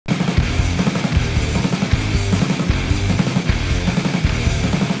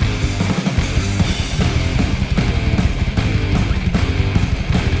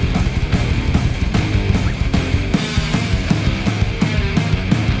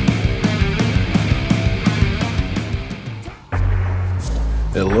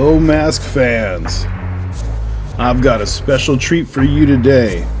Hello, Mask fans. I've got a special treat for you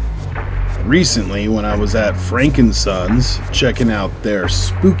today. Recently, when I was at Frankenson's checking out their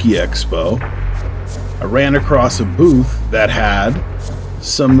Spooky Expo, I ran across a booth that had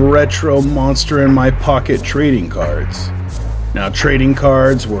some retro Monster in My Pocket trading cards. Now, trading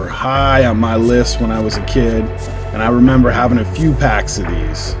cards were high on my list when I was a kid, and I remember having a few packs of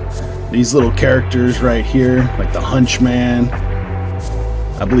these. These little characters right here, like the Hunchman.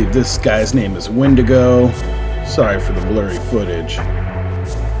 I believe this guy's name is Wendigo. Sorry for the blurry footage.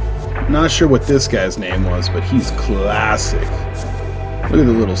 Not sure what this guy's name was, but he's classic. Look at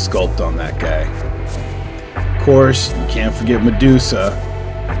the little sculpt on that guy. Of course, you can't forget Medusa.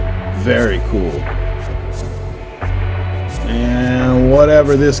 Very cool. And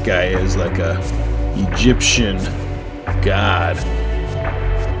whatever this guy is, like a Egyptian god.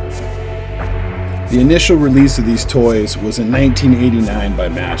 The initial release of these toys was in 1989 by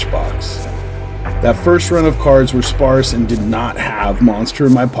Matchbox. That first run of cards were sparse and did not have Monster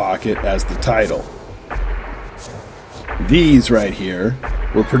in My Pocket as the title. These right here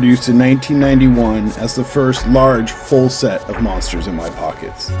were produced in 1991 as the first large full set of Monsters in My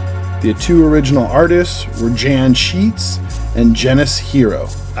Pockets. The two original artists were Jan Sheets and Genis Hero.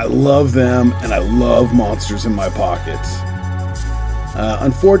 I love them, and I love Monsters in My Pockets.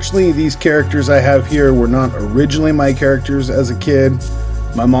 Unfortunately, these characters I have here were not originally my characters as a kid.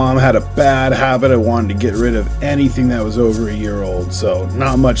 My mom had a bad habit of wanting to get rid of anything that was over a year old, so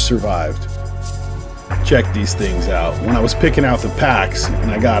not much survived. Check these things out. When I was picking out the packs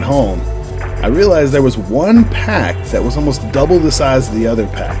and I got home, I realized there was one pack that was almost double the size of the other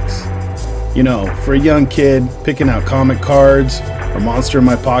packs. You know, for a young kid, picking out comic cards or Monster in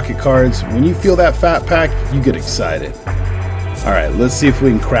My Pocket cards, when you feel that fat pack, you get excited. Alright, let's see if we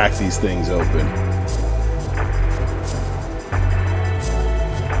can crack these things open.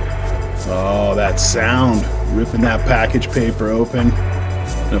 Oh, that sound, ripping that package paper open.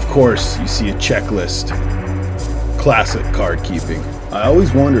 And of course, you see a checklist. Classic card keeping. I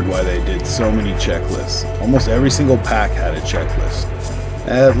always wondered why they did so many checklists. Almost every single pack had a checklist.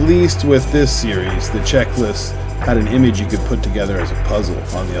 At least with this series, the checklist had an image you could put together as a puzzle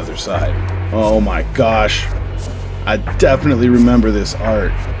on the other side. Oh my gosh. I definitely remember this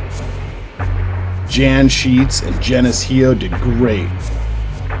art. Jan Sheets and Genis Hero did great.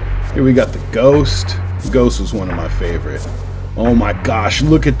 Here we got the Ghost. The Ghost was one of my favorite. Oh my gosh,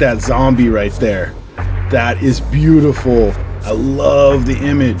 look at that zombie right there. That is beautiful. I love the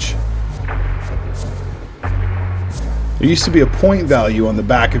image. There used to be a point value on the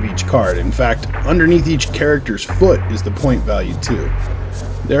back of each card. In fact, underneath each character's foot is the point value too.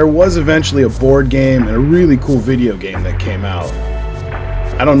 There was eventually a board game and a really cool video game that came out.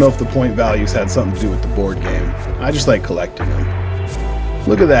 I don't know if the point values had something to do with the board game. I just like collecting them.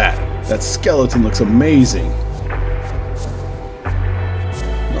 Look at that. That skeleton looks amazing.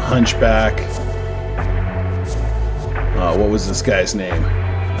 The Hunchback. What was this guy's name?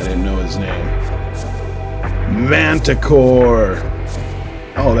 I didn't know his name. Manticore.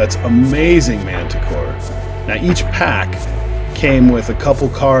 Oh, that's amazing, Manticore. Now each pack came with a couple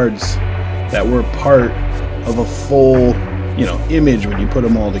cards that were part of a full, image when you put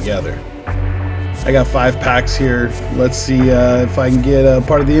them all together. I got 5 packs here. Let's see if I can get a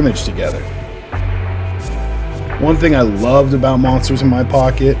part of the image together. One thing I loved about Monsters in My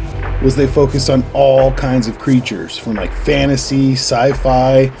Pocket was they focused on all kinds of creatures, from like fantasy,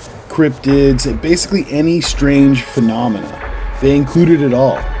 sci-fi, cryptids, and basically any strange phenomena. They included it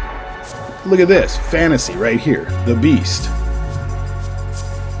all. Look at this, fantasy right here, the Beast.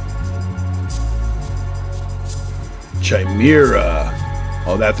 Chimera.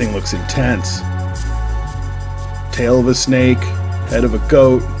 Oh, that thing looks intense. Tail of a snake, head of a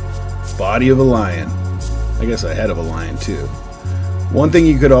goat, body of a lion. I guess a head of a lion too. One thing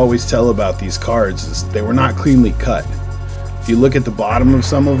you could always tell about these cards is they were not cleanly cut. If you look at the bottom of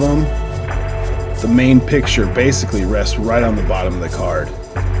some of them, the main picture basically rests right on the bottom of the card.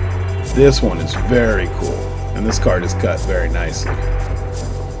 This one is very cool, and this card is cut very nicely.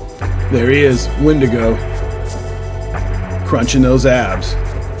 There he is, Wendigo, crunching those abs.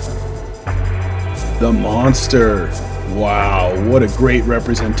 The monster. Wow, what a great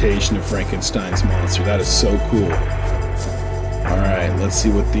representation of Frankenstein's monster. That is so cool. Alright, let's see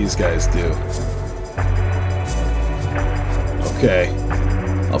what these guys do. Okay,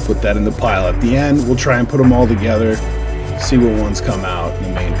 I'll put that in the pile. At the end, we'll try and put them all together, see what ones come out in the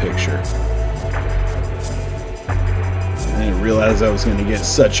main picture. I didn't realize I was going to get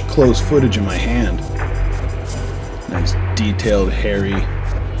such close footage in my hand. Nice detailed, hairy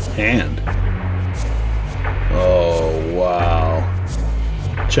hand. Oh, wow.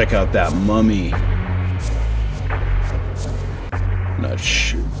 Check out that mummy.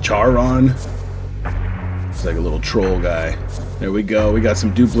 Charon. It's like a little troll guy. There we go. We got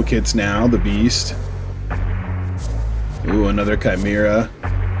some duplicates now. The Beast. Ooh, another Chimera.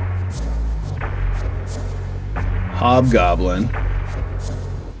 Hobgoblin.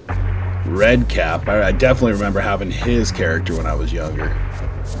 Red Cap. I definitely remember having his character when I was younger.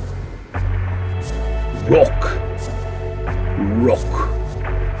 Rock.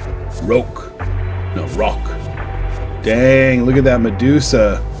 No, Rock. Dang, look at that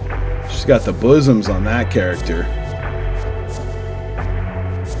Medusa. She's got the bosoms on that character.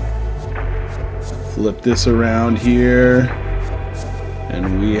 Flip this around here.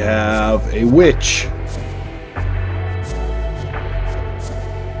 And we have a witch.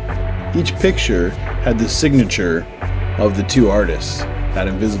 Each picture had the signature of the two artists. That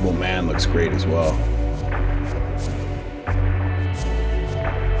Invisible Man looks great as well.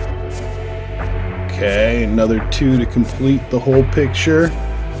 Okay, another 2 to complete the whole picture.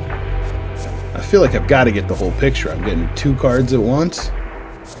 I feel like I've got to get the whole picture. I'm getting 2 cards at once.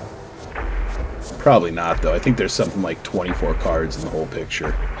 Probably not, though. I think there's something like 24 cards in the whole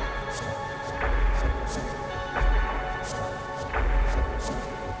picture.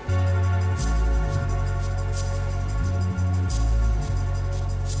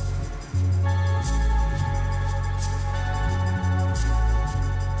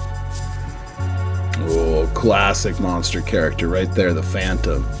 Oh, classic monster character right there, the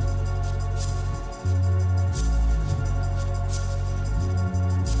Phantom.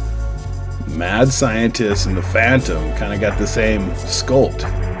 Mad Scientist and the Phantom kind of got the same sculpt.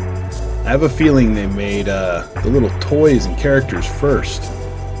 I have a feeling they made the little toys and characters first,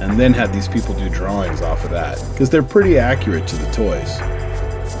 and then had these people do drawings off of that, because they're pretty accurate to the toys.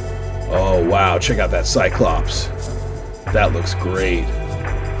 Oh wow, check out that Cyclops. That looks great.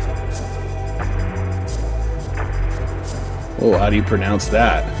 Oh, how do you pronounce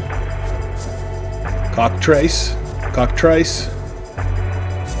that? Cockatrice? Cockatrice?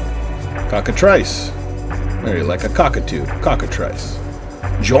 Cockatrice. Very like a cockatoo. Cockatrice.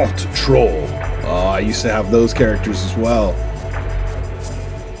 Jaunt Troll. Oh, I used to have those characters as well.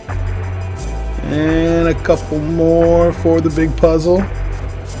 And a couple more for the big puzzle.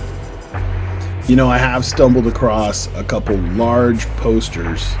 You know, I have stumbled across a couple large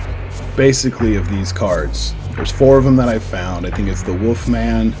posters, basically of these cards. There's 4 of them that I found. I think it's the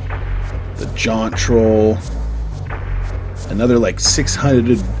Wolfman, the Jaunt Troll, another like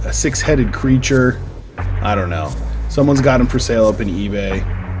six-headed creature. I don't know. Someone's got them for sale up in eBay.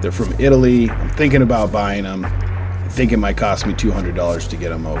 They're from Italy. I'm thinking about buying them. I think it might cost me $200 to get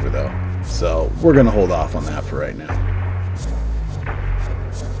them over though. So we're going to hold off on that for right now.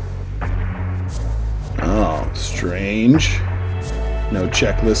 Oh, strange. No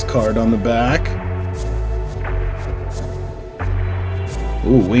checklist card on the back.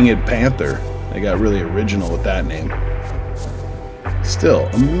 Ooh, Winged Panther. They got really original with that name. Still,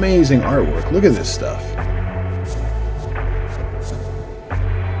 amazing artwork. Look at this stuff.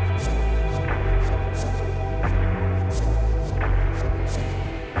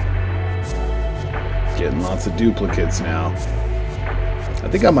 Getting lots of duplicates now. I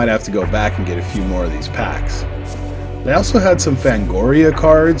think I might have to go back and get a few more of these packs. They also had some Fangoria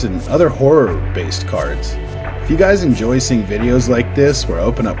cards and other horror-based cards. If you guys enjoy seeing videos like this where I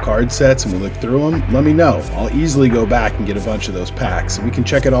open up card sets and we look through them, let me know. I'll easily go back and get a bunch of those packs so we can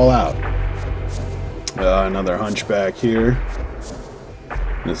check it all out. Another Hunchback here.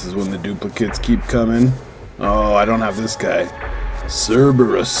 This is when the duplicates keep coming. Oh, I don't have this guy.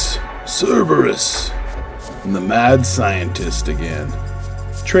 Cerberus. And the Mad Scientist again.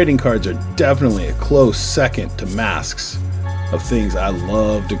 Trading cards are definitely a close second to masks of things I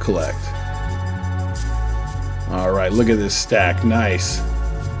love to collect. Alright, look at this stack. Nice.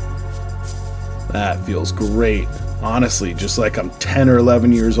 That feels great. Honestly, just like I'm 10 or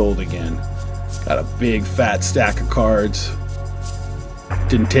 11 years old again. Got a big fat stack of cards.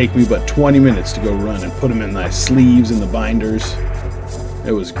 Didn't take me but 20 minutes to go run and put them in my sleeves and the binders.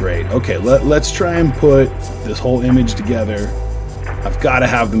 It was great. Okay, let's try and put this whole image together. I've got to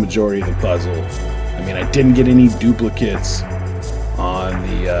have the majority of the puzzle. I mean, I didn't get any duplicates on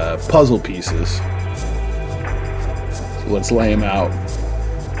the puzzle pieces. Let's lay them out.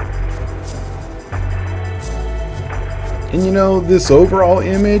 And you know, this overall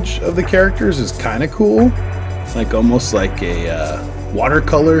image of the characters is kind of cool. Like almost like a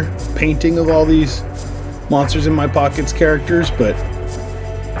watercolor painting of all these Monsters in My Pockets characters, but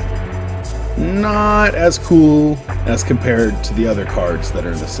not as cool as compared to the other cards that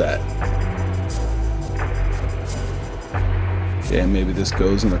are in the set. Okay, maybe this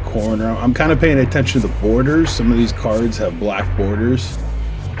goes in the corner. I'm kind of paying attention to the borders. Some of these cards have black borders.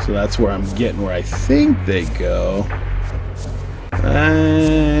 So that's where I'm getting where I think they go.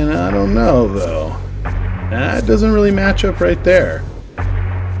 And I don't know, though. That doesn't really match up right there.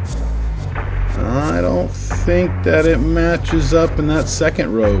 I don't think that it matches up in that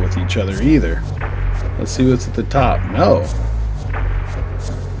second row with each other either. Let's see what's at the top. No.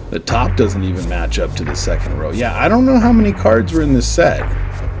 The top doesn't even match up to the second row. Yeah, I don't know how many cards were in this set.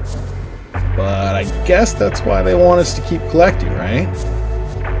 But I guess that's why they want us to keep collecting, right?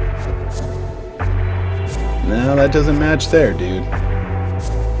 No, that doesn't match there, dude.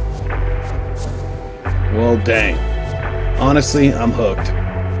 Well, dang. Honestly, I'm hooked.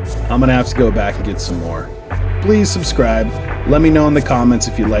 I'm gonna have to go back and get some more. Please subscribe. Let me know in the comments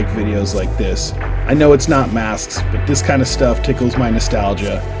if you like videos like this. I know it's not masks, but this kind of stuff tickles my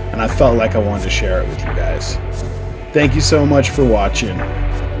nostalgia, and I felt like I wanted to share it with you guys. Thank you so much for watching.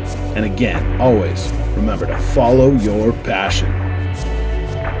 And again, always remember to follow your passion.